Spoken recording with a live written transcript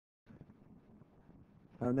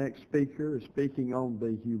Our next speaker is speaking on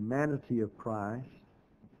the humanity of Christ.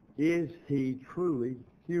 Is he truly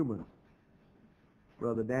human?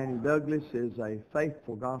 Brother Danny Douglas is a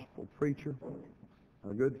faithful gospel preacher,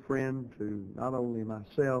 a good friend to not only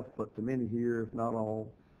myself, but to many here, if not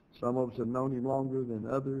all. Some of us have known him longer than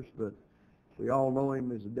others, but we all know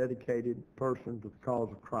him as a dedicated person to the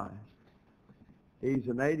cause of Christ. He's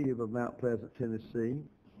a native of Mount Pleasant, Tennessee.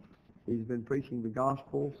 He's been preaching the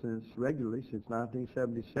gospel regularly since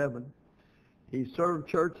 1977. He served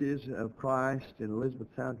churches of Christ in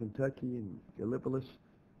Elizabethtown, Kentucky, and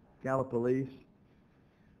Gallipolis,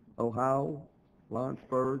 Ohio,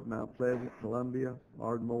 Lawrenceburg, Mount Pleasant, Columbia,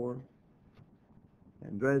 Ardmore,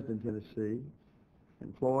 and Dresden, Tennessee,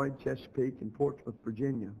 and Floyd, Chesapeake, and Portsmouth,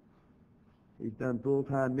 Virginia. He's done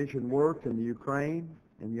full-time mission work in the Ukraine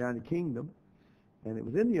and the United Kingdom, and it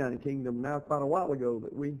was in the United Kingdom now quite a while ago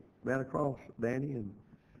that we ran across Danny and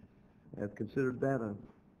have considered that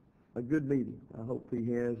a good meeting. I hope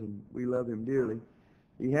he has, and we love him dearly.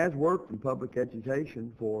 He has worked in public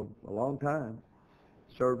education for a long time,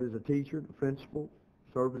 served as a teacher, a principal,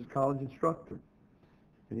 served as a college instructor,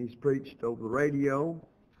 and he's preached over the radio,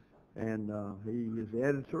 and he is the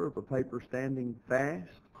editor of a paper, Standing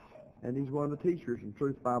Fast, and he's one of the teachers in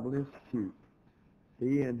Truth Bible Institute.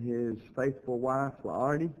 He and his faithful wife,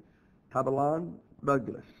 Arnie Tabalon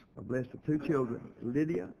Douglas, are blessed with two children,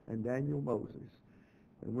 Lydia and Daniel Moses.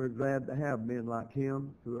 And we're glad to have men like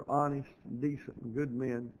him who are honest and decent and good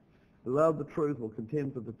men who love the truth, will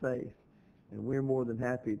contend for the faith. And we're more than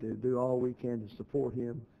happy to do all we can to support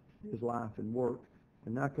him, his life and work.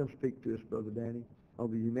 And now come speak to us, Brother Danny,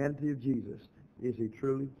 on the humanity of Jesus. Is he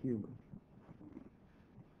truly human?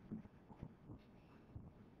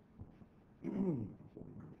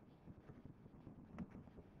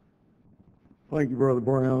 Thank you, Brother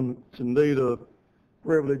Brown. It's indeed a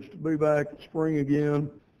privilege to be back at Spring again.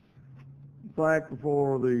 Thankful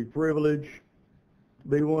for the privilege to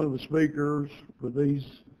be one of the speakers for these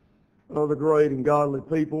other great and godly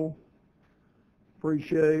people.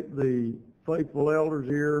 Appreciate the faithful elders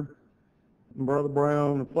here, and Brother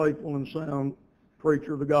Brown, a faithful and sound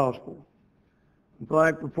preacher of the gospel. I'm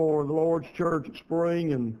thankful for the Lord's Church at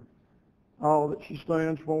Spring and all that she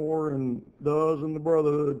stands for and does in the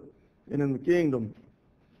brotherhood and in the kingdom.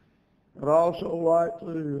 I'd also like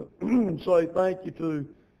to say thank you to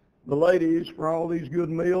the ladies for all these good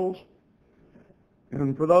meals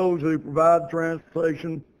and for those who provide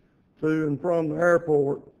transportation to and from the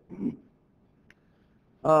airport.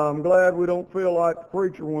 I'm glad we don't feel like the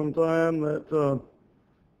preacher one time that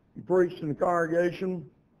he preached in the congregation.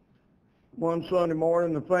 One Sunday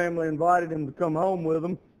morning, the family invited him to come home with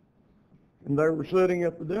them, and they were sitting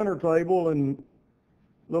at the dinner table, and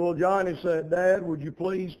little Johnny said, "Dad, would you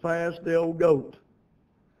please pass the old goat?"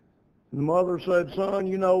 And the mother said, "Son,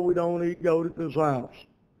 you know we don't eat goat at this house."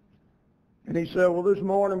 And he said, "Well, this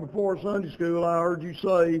morning before Sunday school, I heard you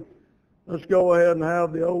say, let's go ahead and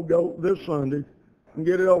have the old goat this Sunday and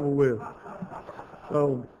get it over with."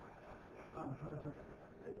 So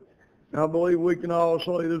I believe we can all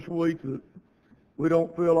say this week that we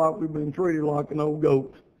don't feel like we've been treated like an old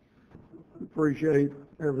goat. We appreciate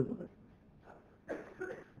everything.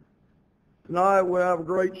 Tonight we have a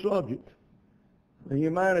great subject, the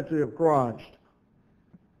humanity of Christ.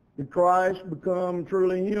 Did Christ become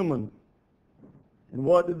truly human? And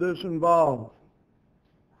what did this involve?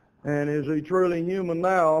 And is he truly human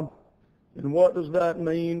now? And what does that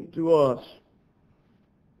mean to us?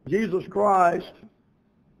 Jesus Christ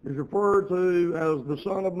is referred to as the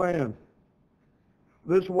Son of Man.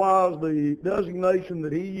 This was the designation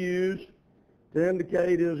that he used to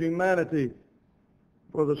indicate his humanity.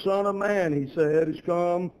 For the Son of Man, he said, is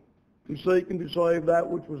come to seek and to save that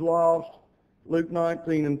which was lost, Luke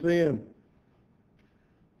 19:10.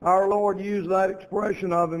 Our Lord used that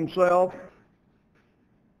expression of himself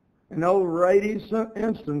in over 80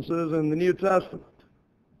 instances in the New Testament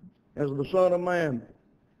as the Son of Man.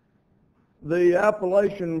 The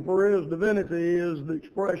appellation for his divinity is the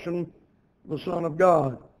expression, the Son of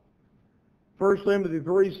God. 1 Timothy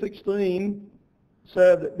 3:16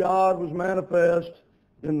 said that God was manifest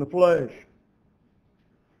in the flesh.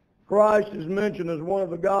 Christ is mentioned as one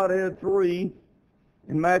of the Godhead three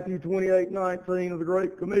in Matthew 28:19 of the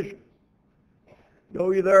Great Commission.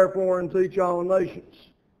 Go ye therefore and teach all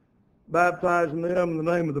nations, baptizing them in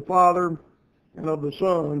the name of the Father and of the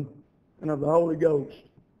Son and of the Holy Ghost.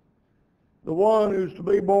 The one who's to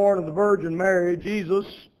be born of the Virgin Mary,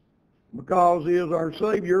 Jesus, because he is our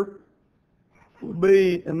Savior, will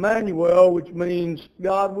be Emmanuel, which means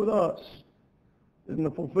God with us, in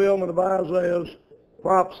the fulfillment of Isaiah's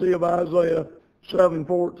prophecy of Isaiah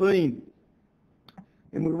 7:14.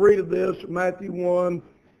 And we read of this in Matthew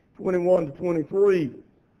 1:21-23.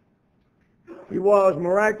 He was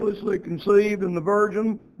miraculously conceived in the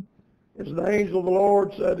Virgin, as the angel of the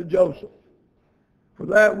Lord said to Joseph. For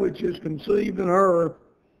that which is conceived in her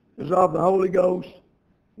is of the Holy Ghost.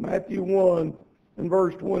 Matthew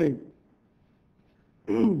 1:20.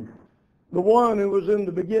 The one who was in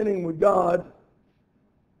the beginning with God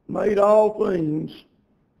made all things,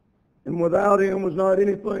 and without him was not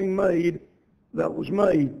anything made that was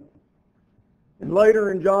made. And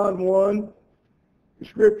later in John 1, the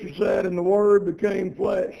Scripture said, and the Word became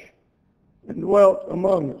flesh and dwelt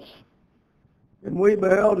among us. And we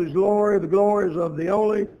beheld his glory, the glories of the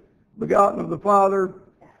only begotten of the Father,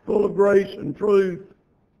 full of grace and truth.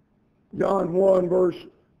 John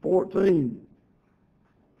 1:14.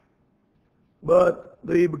 But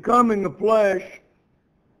the becoming of flesh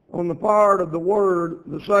on the part of the Word,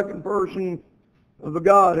 the second person of the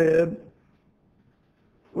Godhead,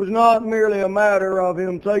 was not merely a matter of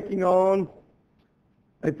him taking on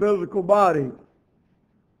a physical body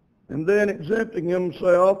and then exempting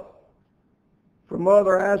himself from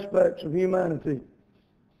other aspects of humanity,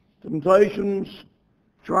 temptations,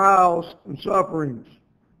 trials, and sufferings.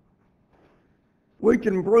 We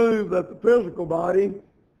can prove that the physical body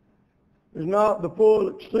is not the full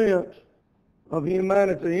extent of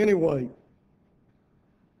humanity anyway.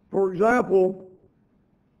 For example,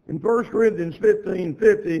 in 1 Corinthians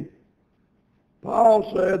 15:50,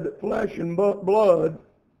 Paul said that flesh and blood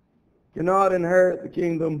cannot inherit the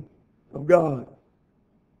kingdom of God.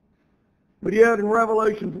 But yet in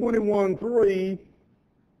Revelation 21:3,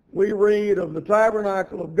 we read of the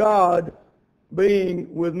tabernacle of God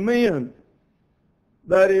being with men.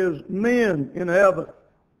 That is, men in heaven.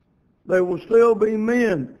 They will still be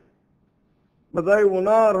men, but they will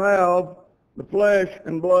not have the flesh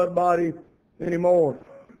and blood body anymore.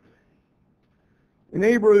 In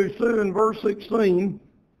Hebrews 2 and verse 16,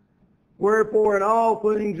 wherefore in all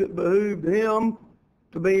things it behooved him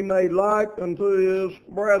to be made like unto his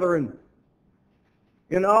brethren.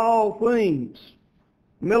 In all things.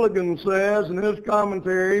 Milligan says in his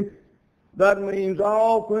commentary, that means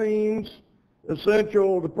all things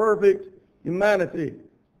essential to perfect humanity.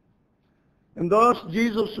 And thus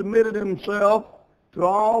Jesus submitted himself to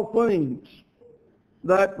all things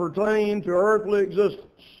that pertain to earthly existence.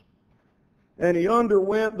 And he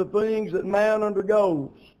underwent the things that man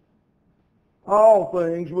undergoes. All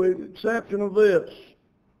things, with the exception of this.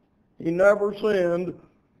 He never sinned,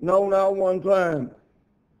 no, not one time.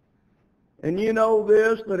 And you know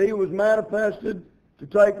this, that he was manifested to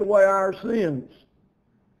take away our sins.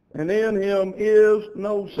 And in him is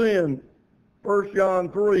no sin. 1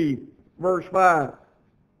 John 3, verse 5.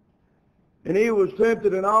 And he was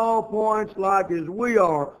tempted in all points like as we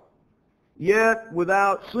are, yet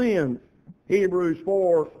without sin. Hebrews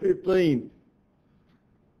 4:15.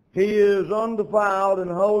 He is undefiled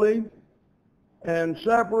and holy and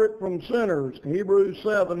separate from sinners. Hebrews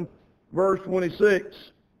 7, verse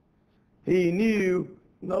 26. He knew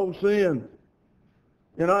no sin.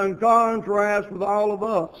 And in contrast with all of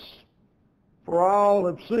us, for all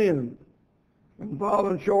have sinned and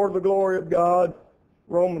fallen short of the glory of God,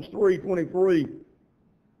 Romans 3:23.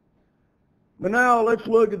 But now let's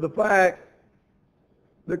look at the fact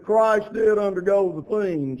that Christ did undergo the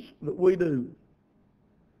things that we do.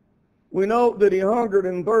 We note that he hungered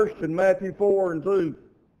and thirsted, Matthew 4:2.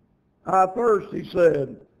 I thirst, he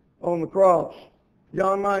said, on the cross,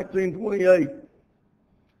 John 19:28.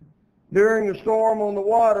 During the storm on the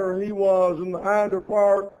water, he was in the hinder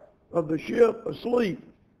part of the ship asleep.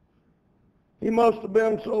 He must have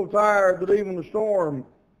been so tired that even the storm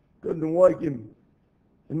couldn't wake him.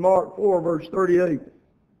 In Mark 4, verse 38.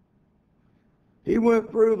 He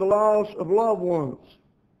went through the loss of loved ones.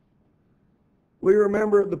 We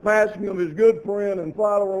remember the passing of his good friend and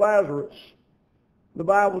follower Lazarus. The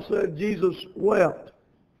Bible said Jesus wept.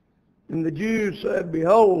 And the Jews said,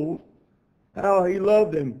 behold, how he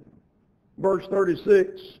loved him. Verse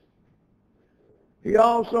 36. He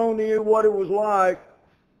also knew what it was like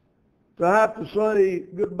to have to say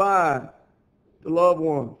goodbye to loved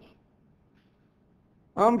ones.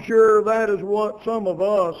 I'm sure that is what some of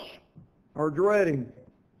us are dreading.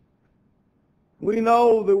 We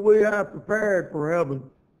know that we have prepared for heaven,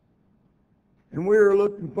 and we are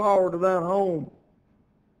looking forward to that home.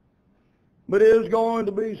 But it is going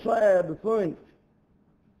to be sad to think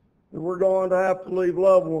that we're going to have to leave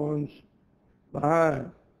loved ones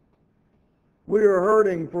behind. We are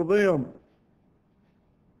hurting for them.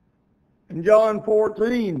 In John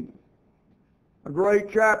 14, a great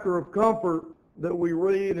chapter of comfort that we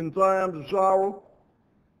read in times of sorrow,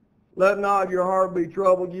 Let not your heart be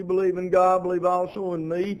troubled. You believe in God, believe also in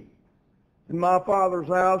me. In my Father's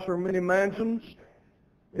house are many mansions.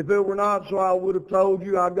 If it were not so, I would have told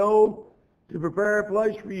you. I go to prepare a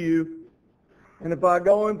place for you. And if I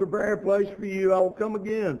go and prepare a place for you, I will come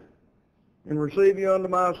again and receive you unto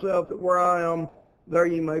myself, that where I am, there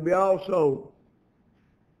ye may be also.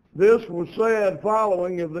 This was said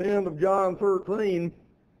following at the end of John 13,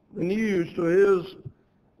 the news to his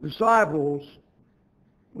disciples,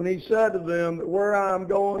 when he said to them that where I am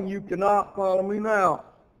going, you cannot follow me now.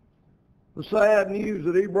 The sad news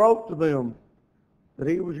that he broke to them, that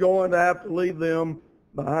he was going to have to leave them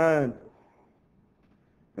behind.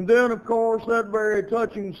 And then, of course, that very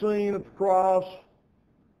touching scene at the cross,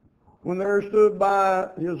 when there stood by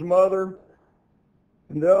his mother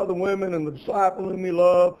and the other women and the disciple whom he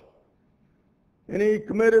loved, and he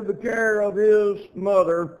committed the care of his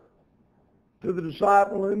mother to the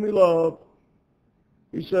disciple whom he loved.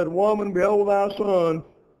 He said, Woman, behold thy son,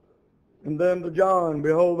 and then to John,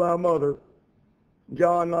 behold thy mother.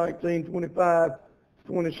 John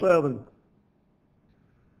 19:25-27.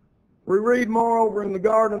 We read, moreover, in the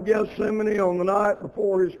Garden of Gethsemane on the night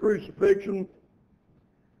before his crucifixion,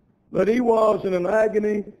 that he was in an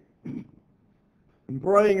agony and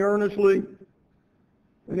praying earnestly,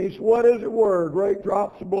 and he sweat, as it were, great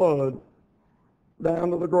drops of blood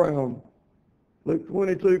down to the ground. Luke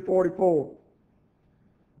 22:44.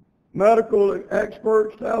 Medical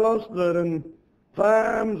experts tell us that in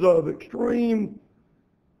times of extreme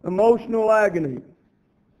emotional agony,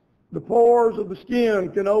 the pores of the skin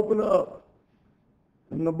can open up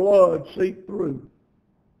and the blood seep through.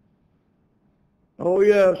 Oh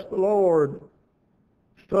yes, the Lord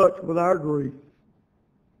is touched with our grief.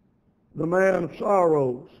 The man of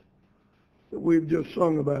sorrows that we've just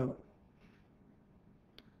sung about.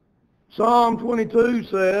 Psalm 22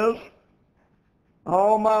 says,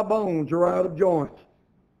 all my bones are out of joint.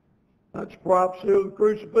 That's prophecy of the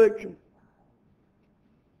crucifixion.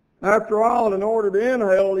 After all, in order to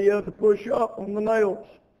inhale, he had to push up on the nails.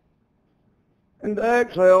 And to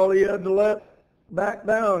exhale, he had to let back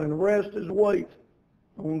down and rest his weight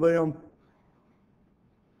on them.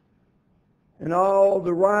 And all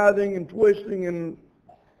the writhing and twisting and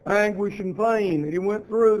anguish and pain that he went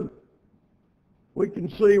through, we can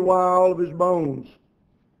see why all of his bones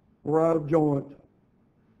were out of joint.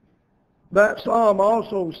 That psalm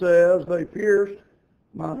also says, they pierced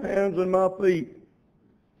my hands and my feet.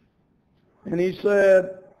 And he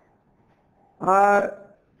said, I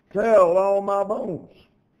tell all my bones.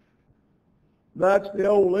 That's the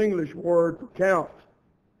old English word for count.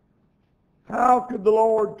 How could the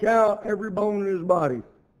Lord count every bone in his body?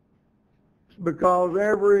 It's because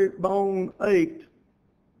every bone ached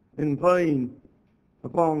in pain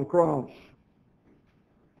upon the cross.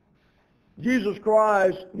 Jesus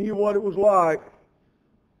Christ knew what it was like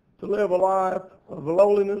to live a life of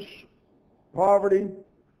lowliness, poverty,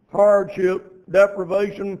 hardship,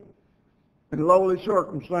 deprivation, and lowly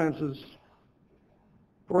circumstances.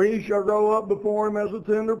 For he shall grow up before him as a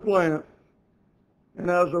tender plant, and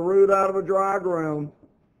as a root out of a dry ground.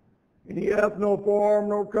 And he hath no form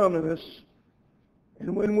nor comeliness.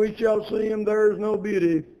 And when we shall see him, there is no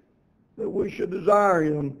beauty that we should desire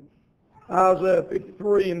him. Isaiah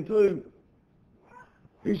 53:2.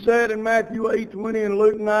 He said in Matthew 8:20 and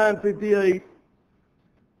Luke 9:58,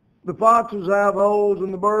 the foxes have holes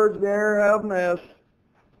and the birds of the air have nests,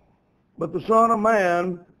 but the Son of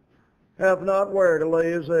Man hath not where to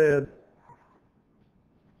lay his head.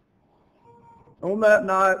 On that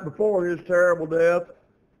night before his terrible death,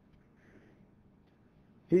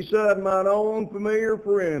 he said, mine own familiar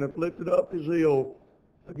friend hath lifted up his heel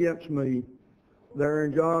against me. There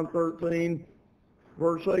in John 13,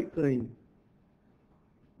 verse 18.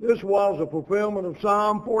 This was a fulfillment of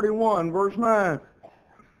Psalm 41, verse 9.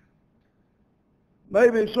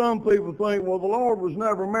 Maybe some people think, well, the Lord was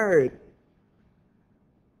never married.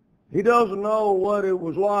 He doesn't know what it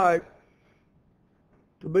was like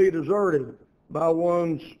to be deserted by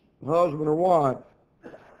one's husband or wife.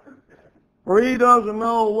 Or he doesn't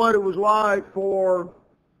know what it was like for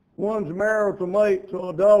one's marital mate to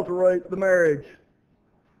adulterate the marriage.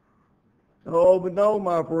 Oh, but no,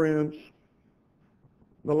 my friends,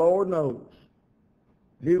 the Lord knows.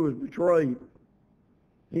 He was betrayed.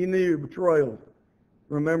 He knew betrayal.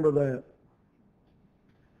 Remember that.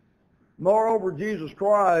 Moreover, Jesus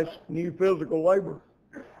Christ knew physical labor.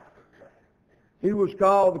 He was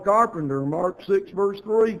called the carpenter, Mark 6, verse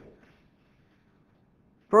 3.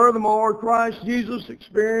 Furthermore, Christ Jesus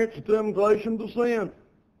experienced the temptation to sin.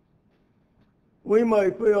 We may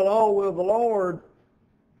feel, oh, well, the Lord,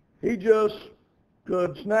 he just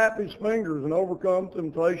could snap his fingers and overcome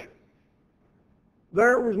temptation.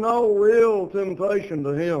 there was no real temptation to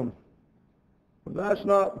him. But that's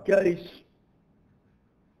not the case.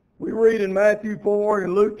 We read in Matthew 4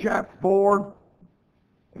 and Luke chapter 4,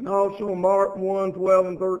 and also Mark 1, 12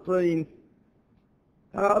 and 13,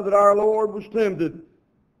 how that our Lord was tempted.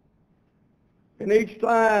 And each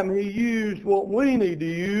time he used what we need to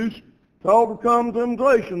use to overcome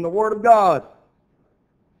temptation, the Word of God.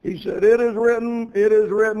 He said, "It is written, it is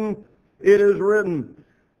written, it is written."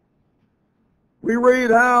 We read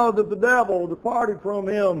how that the devil departed from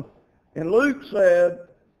him, and Luke said,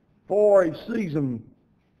 "for a season."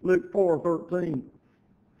 Luke 4:13.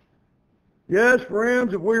 Yes,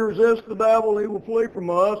 friends, if we resist the devil, he will flee from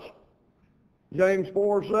us. James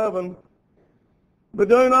 4:7. But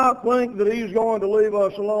do not think that he's going to leave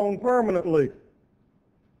us alone permanently.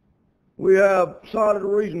 We have solid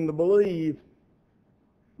reason to believe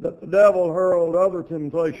that the devil hurled other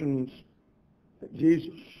temptations at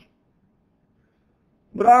Jesus.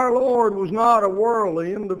 But our Lord was not a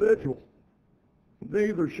worldly individual.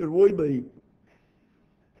 Neither should we be.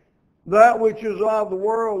 That which is of the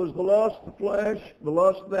world is the lust of the flesh, the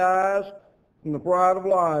lust of the eyes, and the pride of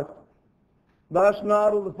life. That's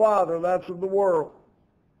not of the Father, that's of the world.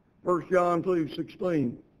 1 John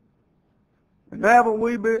 2:16. And haven't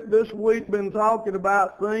we this week been talking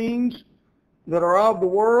about things that are of the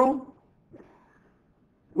world?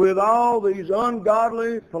 With all these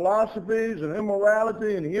ungodly philosophies and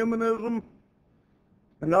immorality and humanism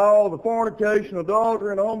and all the fornication,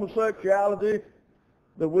 adultery, and homosexuality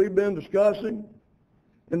that we've been discussing,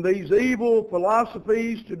 and these evil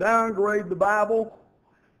philosophies to downgrade the Bible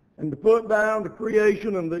and to put down the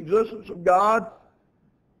creation and the existence of God,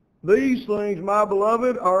 these things, my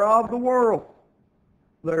beloved, are of the world.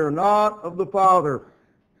 They are not of the Father.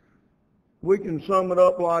 We can sum it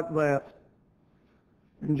up like that.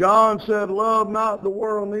 And John said, "Love not the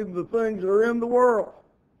world, neither the things that are in the world.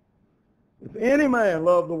 If any man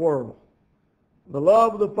love the world, the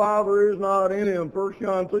love of the Father is not in him." 1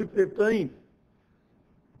 John 2:15.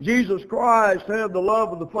 Jesus Christ had the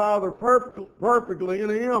love of the Father perfectly in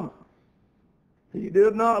him. He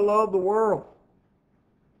did not love the world.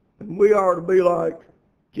 And we are to be like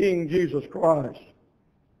King Jesus Christ.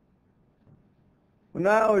 But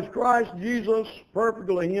now, is Christ Jesus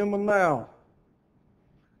perfectly human now?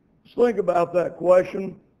 Let's think about that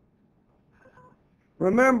question.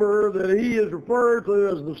 Remember that he is referred to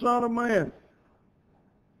as the Son of Man.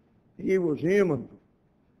 He was human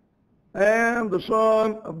and the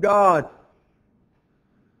Son of God.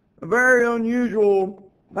 A very unusual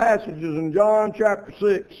passage is in John chapter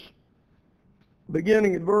 6,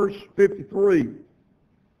 beginning at verse 53.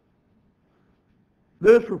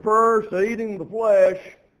 This refers to eating the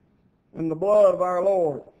flesh and the blood of our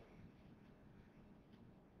Lord.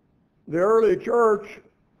 The early church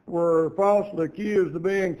were falsely accused of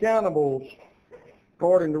being cannibals,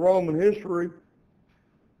 according to Roman history.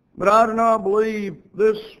 But I do not believe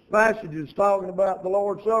this passage is talking about the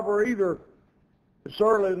Lord's Supper either. It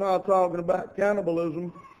certainly is not talking about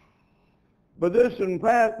cannibalism. But this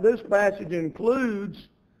passage includes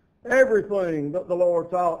everything that the Lord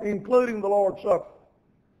taught, including the Lord's Supper.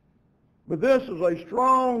 But this is a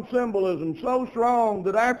strong symbolism, so strong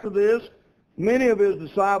that after this, many of his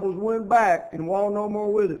disciples went back and walked no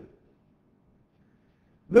more with him.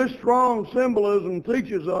 This strong symbolism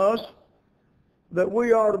teaches us that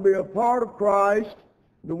we are to be a part of Christ,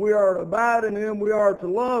 that we are to abide in him, we are to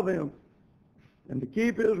love him, and to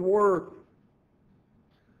keep his word.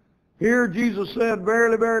 Here Jesus said,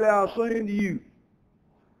 "Verily, verily, I say unto you,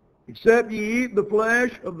 except ye eat the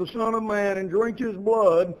flesh of the Son of Man and drink his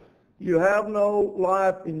blood, you have no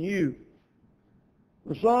life in you."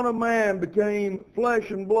 The Son of Man became flesh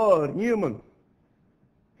and blood, human.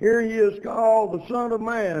 Here he is called the Son of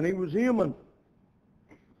Man. He was human.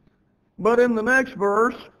 But in the next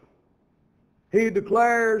verse, he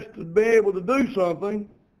declares to be able to do something,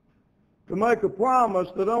 to make a promise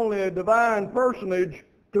that only a divine personage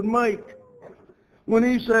could make. When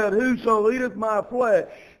he said, "Whoso eateth my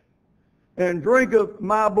flesh and drinketh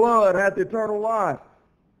my blood hath eternal life,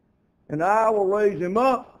 and I will raise him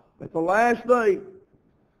up at the last day."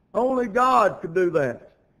 Only God could do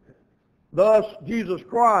that. Thus, Jesus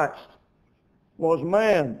Christ was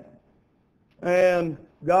man and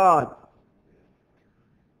God.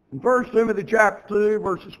 In 1 Timothy chapter 2,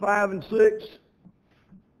 verses 5 and 6,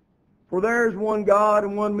 "For there is one God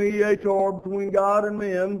and one mediator between God and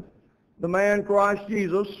men, the man Christ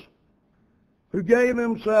Jesus, who gave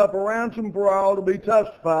himself a ransom for all to be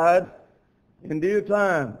testified in due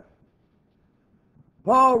time."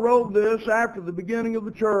 Paul wrote this after the beginning of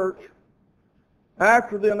the church,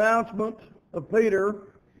 after the announcement of Peter,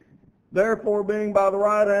 Therefore, being by the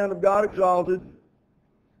right hand of God exalted,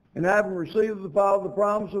 and having received of the Father the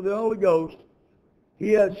promise of the Holy Ghost,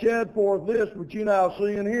 he hath shed forth this which you now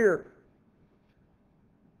see and hear.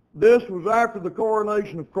 This was after the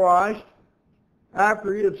coronation of Christ,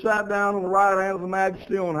 after he had sat down on the right hand of the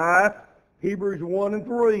Majesty on high, Hebrews 1 and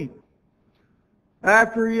 3.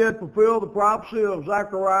 After he had fulfilled the prophecy of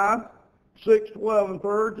Zechariah 6, 12, and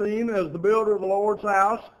 13, as the builder of the Lord's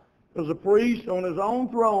house, as a priest on his own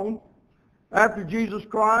throne, after Jesus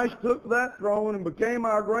Christ took that throne and became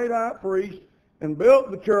our great high priest and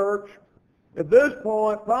built the church, at this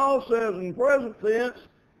point, Paul says in present tense,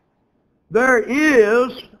 there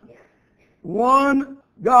is one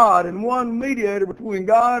God and one mediator between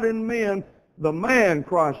God and men, the man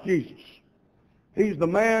Christ Jesus. He's the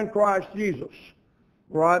man Christ Jesus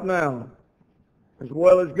right now, as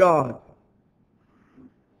well as God.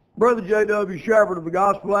 Brother J.W. Shepherd of the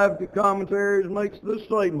Gospel Advocate Commentaries makes this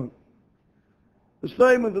statement. The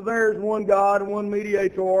statement that there is one God and one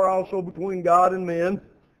mediator also between God and men,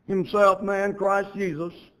 himself man, Christ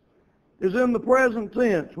Jesus, is in the present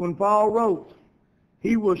tense when Paul wrote,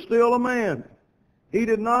 he was still a man. He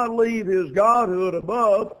did not leave his godhood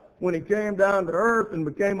above when he came down to earth and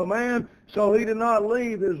became a man, so he did not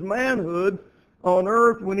leave his manhood on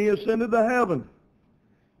earth when he ascended to heaven.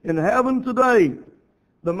 In heaven today,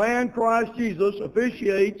 the man Christ Jesus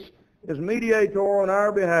officiates as mediator on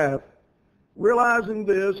our behalf. Realizing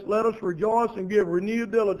this, let us rejoice and give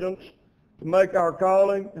renewed diligence to make our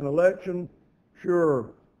calling and election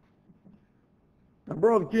sure. Now,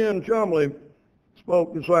 Brother Ken Chumley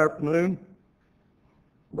spoke this afternoon.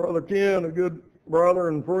 Brother Ken, a good brother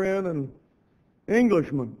and friend and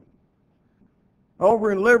Englishman.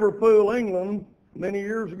 Over in Liverpool, England, many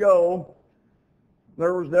years ago,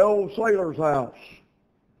 there was the old sailor's house.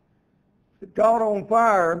 It caught on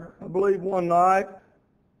fire, I believe, one night,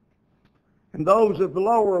 and those at the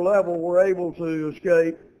lower level were able to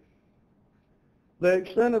escape. They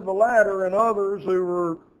extended the ladder, and others who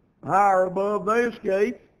were higher above, they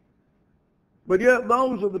escaped. But yet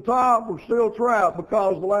those at the top were still trapped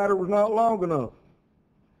because the ladder was not long enough.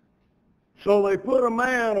 So they put a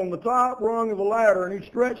man on the top rung of the ladder, and he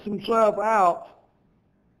stretched himself out.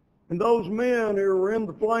 And those men who were in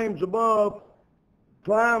the flames above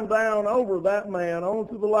climbed down over that man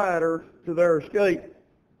onto the ladder to their escape.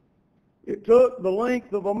 It took the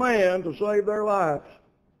length of a man to save their lives.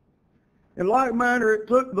 In like manner, it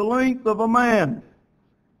took the length of a man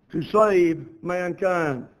to save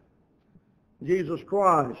mankind. Jesus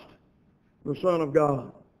Christ, the Son of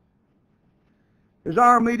God, is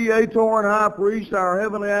our mediator and high priest, our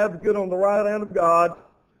heavenly advocate on the right hand of God.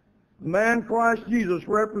 The man Christ Jesus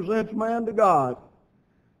represents man to God,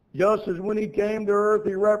 just as when he came to earth,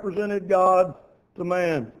 he represented God to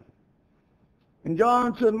man. And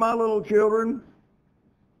John said, my little children,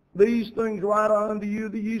 these things write unto you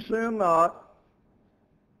that ye sin not.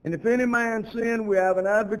 And if any man sin, we have an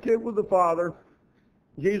advocate with the Father,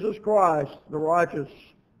 Jesus Christ, the righteous.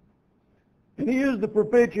 And he is the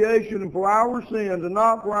propitiation for our sins, and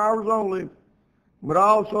not for ours only, but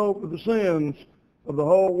also for the sins of the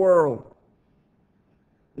whole world.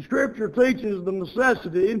 The Scripture teaches the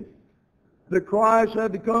necessity that Christ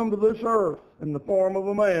had to come to this earth in the form of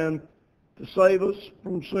a man to save us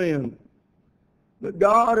from sin. That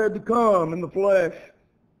God had to come in the flesh.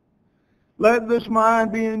 Let this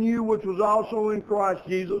mind be in you, which was also in Christ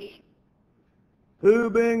Jesus, who,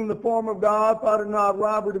 being in the form of God, thought it not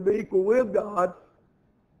robbery to be equal with God,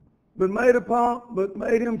 but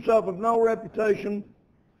made himself of no reputation,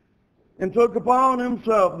 and took upon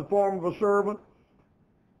himself the form of a servant,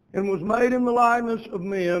 and was made in the likeness of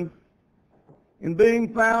men. And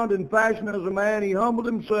being found in fashion as a man, he humbled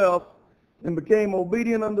himself and became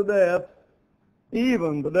obedient unto death,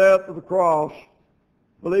 even the death of the cross.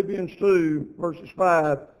 Philippians 2, verses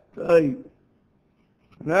 5 to 8.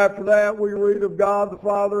 And after that we read of God the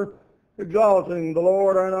Father exalting the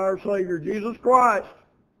Lord and our Savior, Jesus Christ,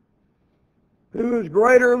 who is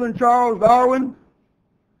greater than Charles Darwin,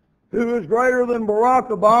 who is greater than Barack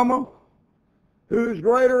Obama, who is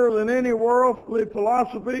greater than any worldly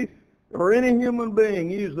philosophy or any human being.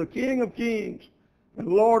 He is the King of kings and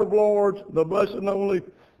Lord of lords, the blessed and only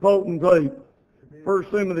potentate. 1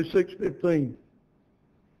 Timothy 6:15.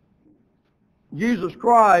 Jesus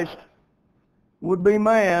Christ would be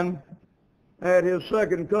man at his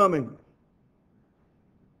second coming.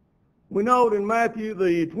 We note in Matthew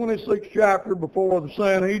the 26th chapter before the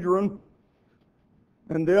Sanhedrin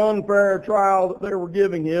and the unfair trial that they were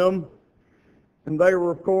giving him, and they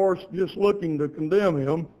were of course just looking to condemn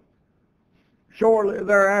him. Shortly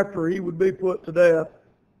thereafter he would be put to death.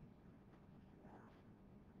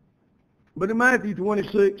 But in Matthew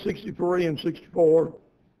 26, 63 and 64,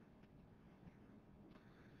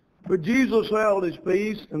 but Jesus held his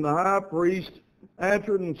peace, and the high priest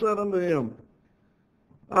answered and said unto him,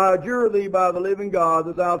 I adjure thee by the living God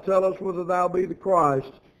that thou tell us whether thou be the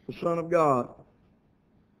Christ, the Son of God.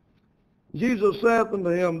 Jesus saith unto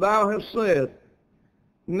him, Thou hast said,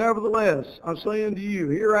 Nevertheless, I say unto you,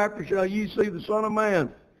 hereafter shall ye see the Son of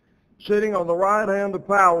Man sitting on the right hand of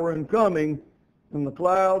power and coming in the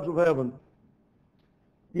clouds of heaven.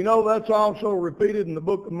 You know that's also repeated in the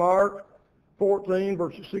book of Mark 14,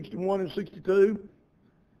 verses 61 and 62.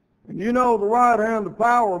 And you know the right hand of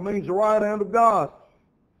power means the right hand of God.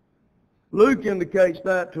 Luke indicates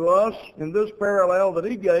that to us in this parallel that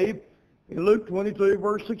he gave in Luke 22,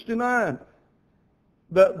 verse 69.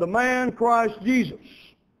 That the man Christ Jesus,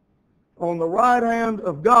 on the right hand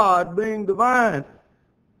of God being divine,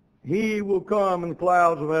 he will come in the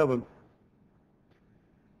clouds of heaven.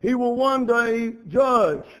 He will one day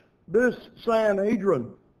judge this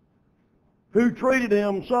Sanhedrin who treated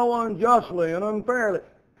him so unjustly and unfairly.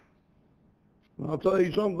 And I'll tell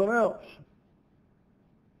you something else.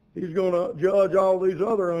 He's going to judge all these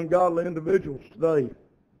other ungodly individuals today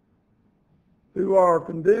who are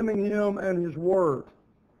condemning him and his word,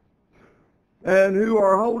 and who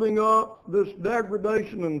are holding up this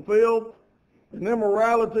degradation and filth and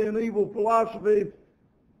immorality and evil philosophy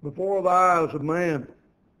before the eyes of man,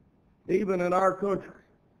 even in our country.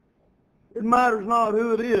 It matters not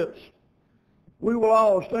who it is. We will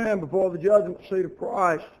all stand before the judgment seat of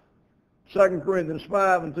Christ. 2 Corinthians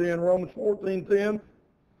 5 and 10, Romans 14:10.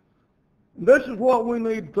 This is what we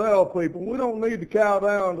need to tell people. We don't need to cow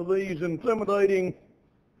down to these intimidating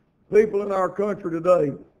people in our country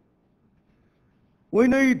today. We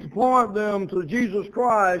need to point them to Jesus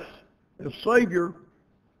Christ as Savior,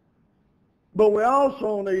 but we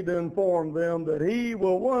also need to inform them that he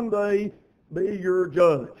will one day be your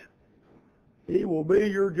judge. He will be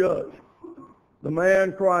your judge. The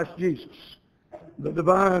man Christ Jesus, the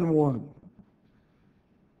divine one.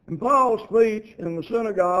 In Paul's speech in the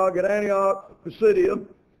synagogue at Antioch, Pisidia,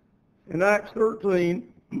 in Acts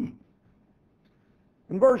 13, in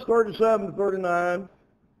verse 37 to 39,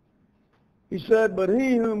 he said, But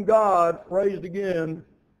he whom God raised again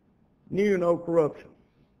knew no corruption,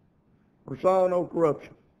 or saw no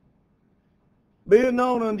corruption. Be it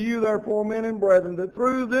known unto you, therefore, men and brethren, that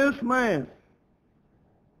through this man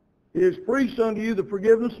is preached unto you the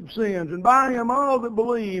forgiveness of sins, and by him all that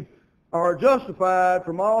believe are justified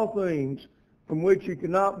from all things from which you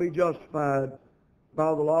cannot be justified by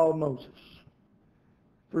the law of Moses.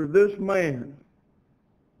 Through this man,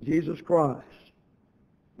 Jesus Christ.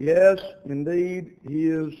 Yes, indeed, he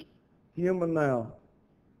is human now.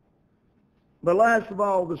 But last of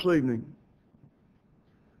all this evening,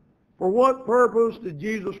 for what purpose did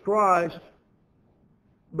Jesus Christ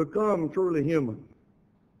become truly human?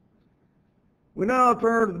 We now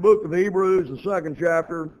turn to the book of Hebrews, the 2nd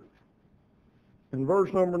chapter, in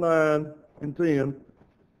verse number 9 and 10.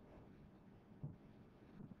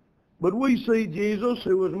 But we see Jesus,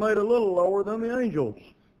 who was made a little lower than the angels.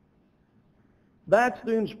 That's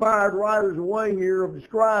the inspired writer's way here of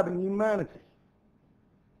describing humanity.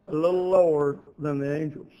 A little lower than the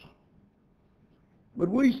angels. But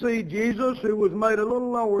we see Jesus, who was made a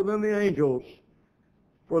little lower than the angels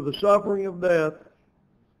for the suffering of death,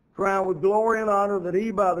 crowned with glory and honor, that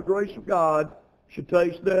he, by the grace of God, should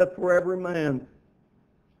taste death for every man.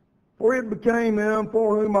 For it became him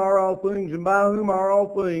for whom are all things, and by whom are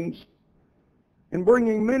all things, in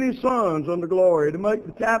bringing many sons unto glory, to make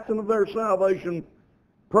the captain of their salvation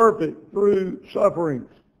perfect through sufferings.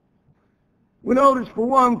 We notice for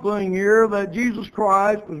one thing here that Jesus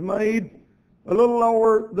Christ was made a little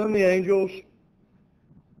lower than the angels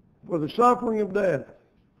for the suffering of death,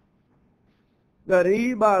 that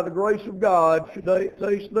he, by the grace of God, should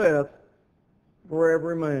taste death for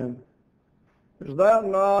every man. Is that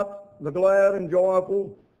not the glad and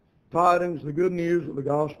joyful tidings, the good news of the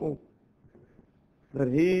gospel? That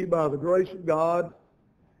he, by the grace of God,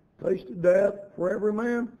 tasted death for every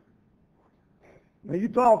man? Now you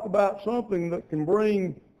talk about something that can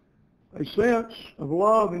bring a sense of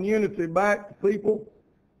love and unity back to people.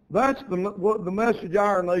 That's what the message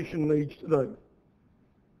our nation needs today.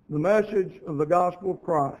 The message of the gospel of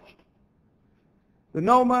Christ. That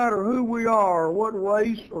no matter who we are, or what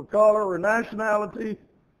race or color or nationality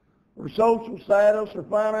or social status or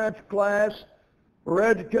financial class or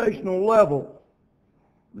educational level,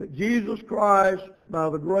 that Jesus Christ, by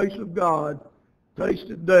the grace of God,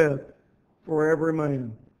 tasted death for every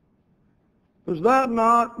man. Does that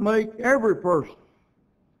not make every person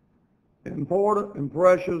important and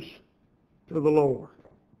precious to the Lord?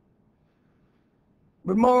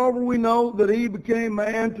 But moreover, we know that he became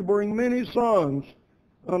man to bring many sons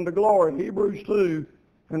unto glory. Hebrews 2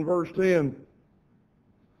 and verse 10.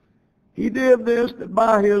 He did this that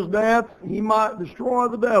by his death he might destroy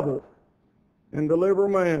the devil and deliver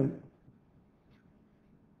man.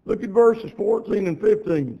 Look at verses 14 and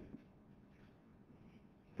 15.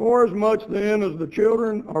 Forasmuch then as the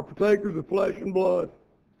children are partakers of flesh and blood,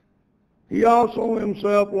 he also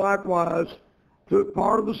himself likewise took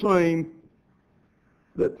part of the same,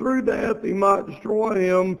 that through death he might destroy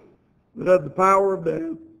him that had the power of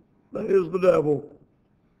death, that is the devil,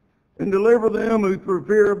 and deliver them who through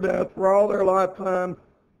fear of death for all their lifetime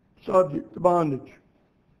subject to bondage.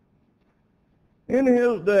 In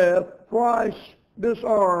his death, Christ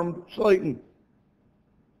disarmed Satan.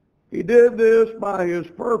 He did this by his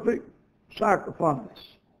perfect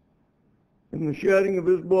sacrifice in the shedding of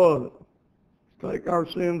his blood to take our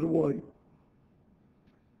sins away.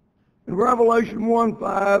 In Revelation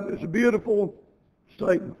 1:5 is a beautiful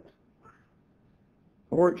statement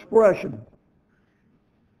or expression.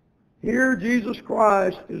 Here Jesus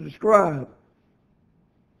Christ is described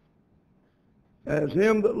as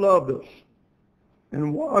him that loved us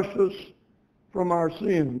and washed us from our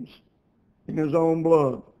sins in his own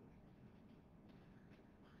blood.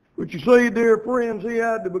 But you see, dear friends, he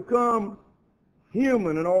had to become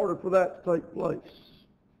human in order for that to take place,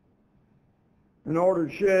 in order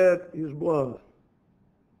to shed his blood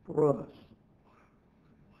for us,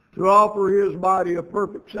 to offer his body a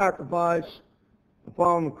perfect sacrifice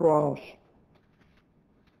upon the cross.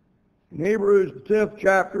 In Hebrews, the 10th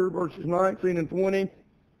chapter, verses 19 and 20,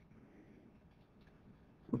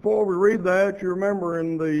 before we read that, you remember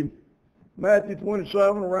in the Matthew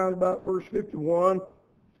 27, around about verse 51,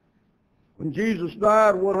 when Jesus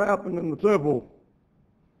died, what happened in the temple?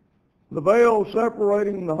 The veil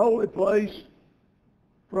separating the holy place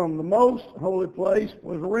from the most holy place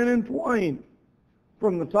was rent in twain,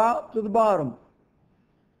 from the top to the bottom.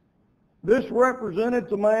 This represented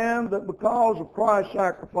to man that because of Christ's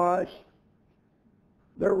sacrifice,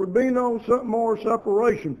 there would be no more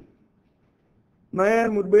separation.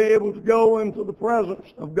 Man would be able to go into the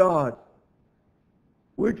presence of God,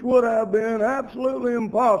 which would have been absolutely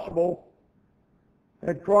impossible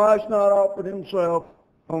had Christ not offered himself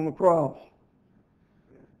on the cross.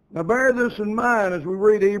 Now bear this in mind as we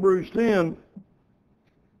read Hebrews 10,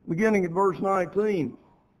 beginning at verse 19.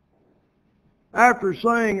 After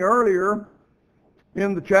saying earlier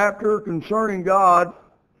in the chapter concerning God,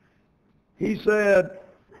 he said,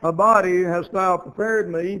 "A body hast thou prepared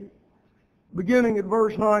me," beginning at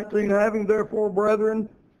verse 19, "Having therefore, brethren,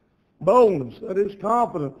 boldness," that is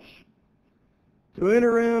confidence, "to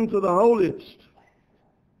enter into the holiest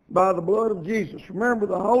by the blood of Jesus." Remember,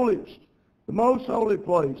 the holiest, the most holy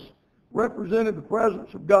place, represented the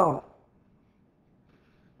presence of God.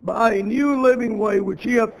 "By a new living way which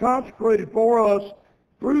he hath consecrated for us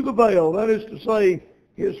through the veil," that is to say,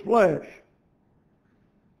 his flesh,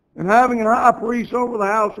 "and having an high priest over the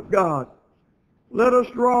house of God, let us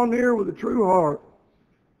draw near with a true heart,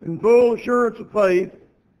 in full assurance of faith,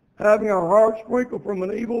 having our hearts sprinkled from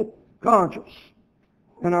an evil conscience,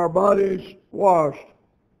 and our bodies washed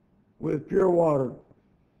with pure water."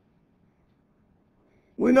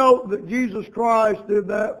 We know that Jesus Christ did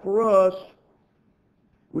that for us,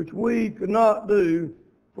 which we could not do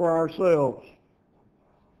for ourselves.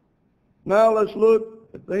 Now let's look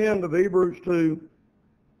at the end of Hebrews 2,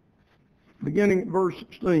 beginning at verse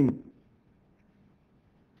 16.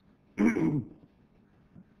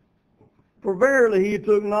 "For verily he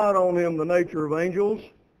took not on him the nature of angels,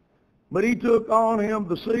 but he took on him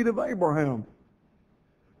the seed of Abraham.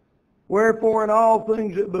 Wherefore in all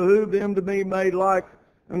things it behooved him to be made like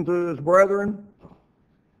unto his brethren,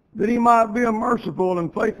 that he might be a merciful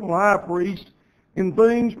and faithful high priest in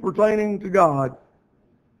things pertaining to God,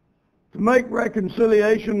 to make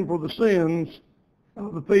reconciliation for the sins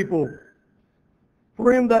of the people.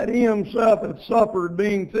 For him that he himself hath suffered,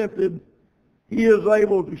 being tempted, he is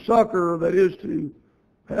able to succor," that is, to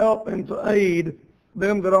help and to aid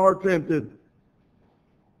them that are tempted.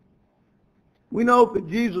 We note that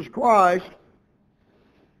Jesus Christ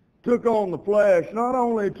took on the flesh not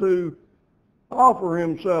only to offer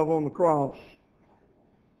himself on the cross,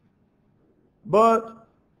 but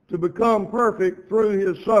to become perfect through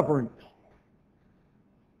his sufferings.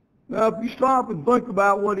 Now, if you stop and think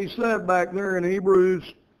about what he said back there in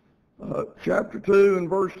Hebrews chapter 2 and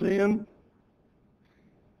verse 10,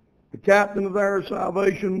 the captain of their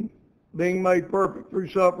salvation being made perfect through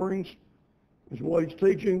sufferings is what he's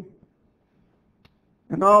teaching.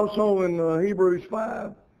 And also in Hebrews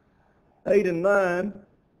 5, 8 and 9,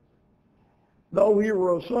 though he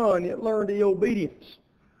were a son, yet learned he obedience,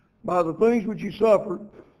 by the things which he suffered,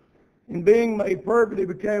 in being made perfect, he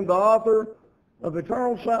became the author of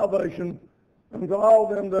eternal salvation unto all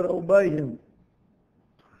them that obey him.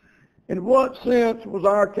 In what sense was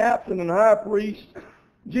our captain and high priest,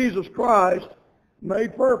 Jesus Christ,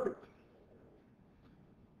 made perfect?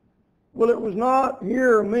 Well, it was not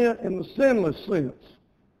here meant in the sinless sense.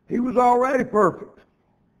 He was already perfect.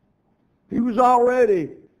 He was already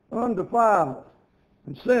undefiled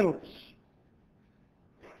and sinless.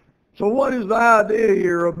 So what is the idea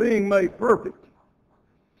here of being made perfect?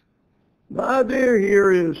 The idea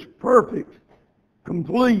here is perfect,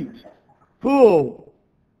 complete, full,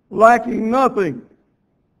 lacking nothing,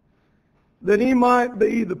 that he might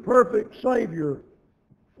be the perfect Savior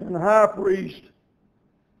and high priest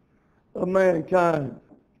of mankind.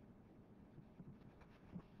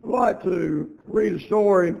 I'd like to read a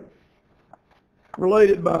story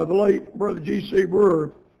related by the late Brother G.C.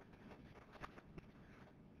 Brewer.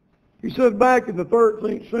 He said back in the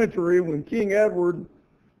 13th century, when King Edward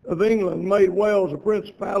of England made Wales a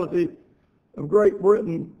principality of Great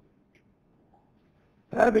Britain,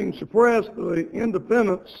 having suppressed the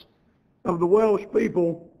independence of the Welsh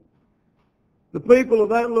people, the people of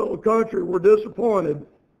that little country were disappointed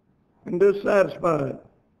and dissatisfied.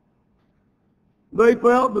 They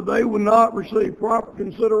felt that they would not receive proper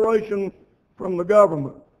consideration from the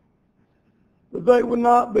government, that they would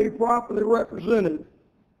not be properly represented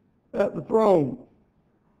at the throne.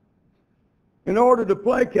 In order to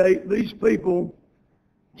placate these people,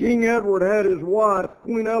 King Edward had his wife,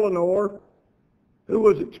 Queen Eleanor, who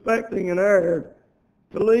was expecting an heir,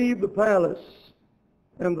 to leave the palace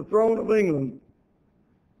and the throne of England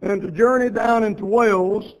and to journey down into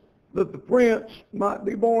Wales that the prince might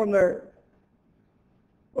be born there.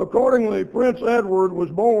 Accordingly, Prince Edward was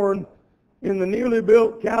born in the newly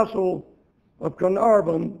built castle of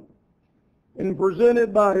Carnarvon and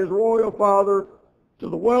presented by his royal father to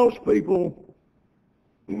the Welsh people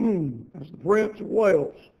as the Prince of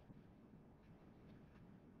Wales.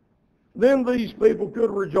 Then these people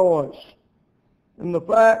could rejoice in the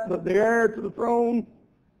fact that the heir to the throne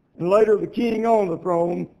and later the king on the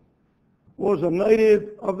throne was a native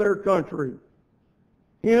of their country,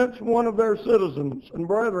 hence one of their citizens and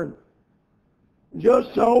brethren.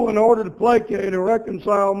 Just so, in order to placate and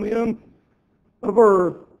reconcile men of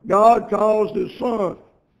earth, God caused his Son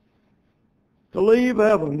to leave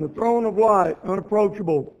heaven, the throne of light,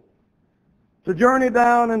 unapproachable, to journey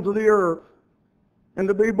down into the earth, and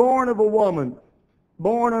to be born of a woman,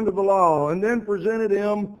 born under the law, and then presented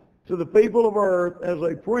him to the people of earth as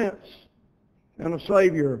a prince and a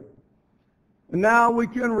savior. And now we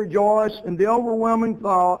can rejoice in the overwhelming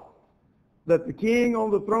thought that the king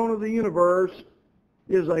on the throne of the universe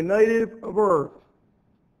is a native of earth,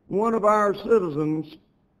 one of our citizens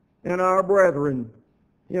and our brethren,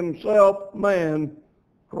 himself man,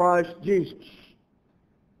 Christ Jesus.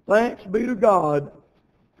 Thanks be to God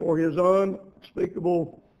for his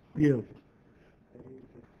unspeakable gift.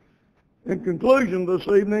 In conclusion this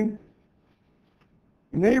evening,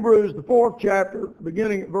 in Hebrews, the 4th chapter,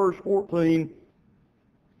 beginning at verse 14,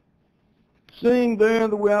 seeing then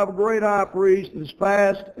that we have a great high priest that is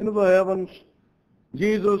passed into the heavens,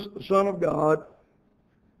 Jesus, the Son of God,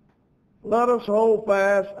 let us hold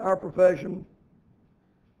fast our profession.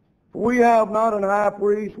 For we have not an high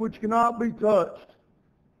priest which cannot be touched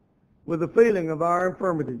with the feeling of our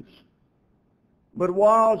infirmities, but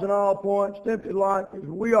was in all points tempted like as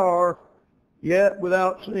we are, yet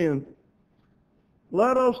without sin.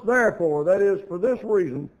 Let us therefore, that is, for this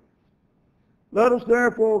reason, let us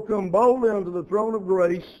therefore come boldly unto the throne of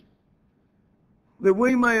grace, that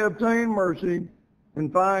we may obtain mercy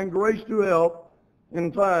and find grace to help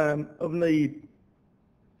in time of need.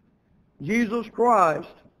 Jesus Christ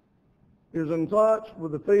is in touch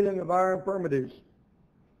with the feeling of our infirmities.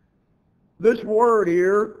 This word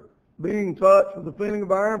here, being touched with the feeling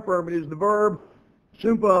of our infirmities, the verb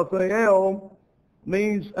sympatheo,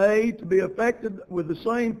 means A, to be affected with the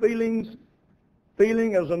same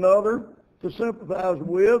feeling as another, to sympathize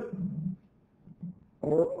with,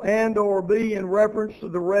 or B, in reference to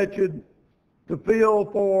the wretched, to feel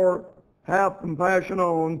for, have compassion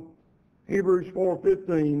on, Hebrews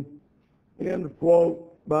 4:15, end of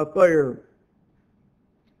quote by Thayer.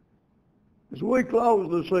 As we close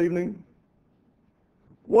this evening,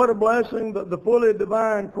 what a blessing that the fully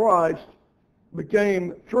divine Christ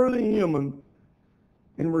became truly human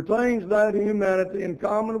and retains that humanity in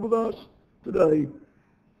common with us today.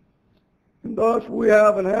 And thus we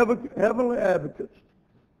have an heavenly advocate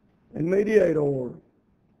and mediator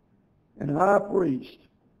and high priest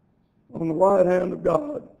on the right hand of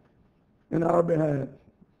God in our behalf.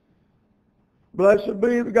 Blessed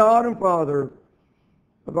be the God and Father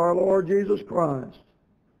of our Lord Jesus Christ,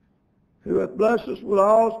 who hath blessed us with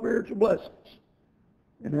all spiritual blessings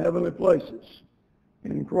in heavenly places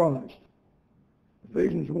in Christ.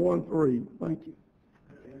 Ephesians 1:3. Thank you.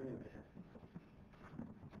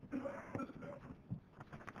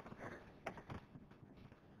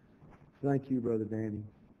 Thank you, Brother Danny.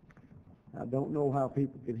 I don't know how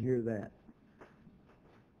people can hear that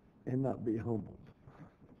and not be humbled.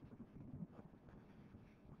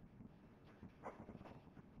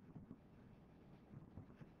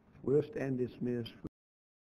 We'll stand dismissed.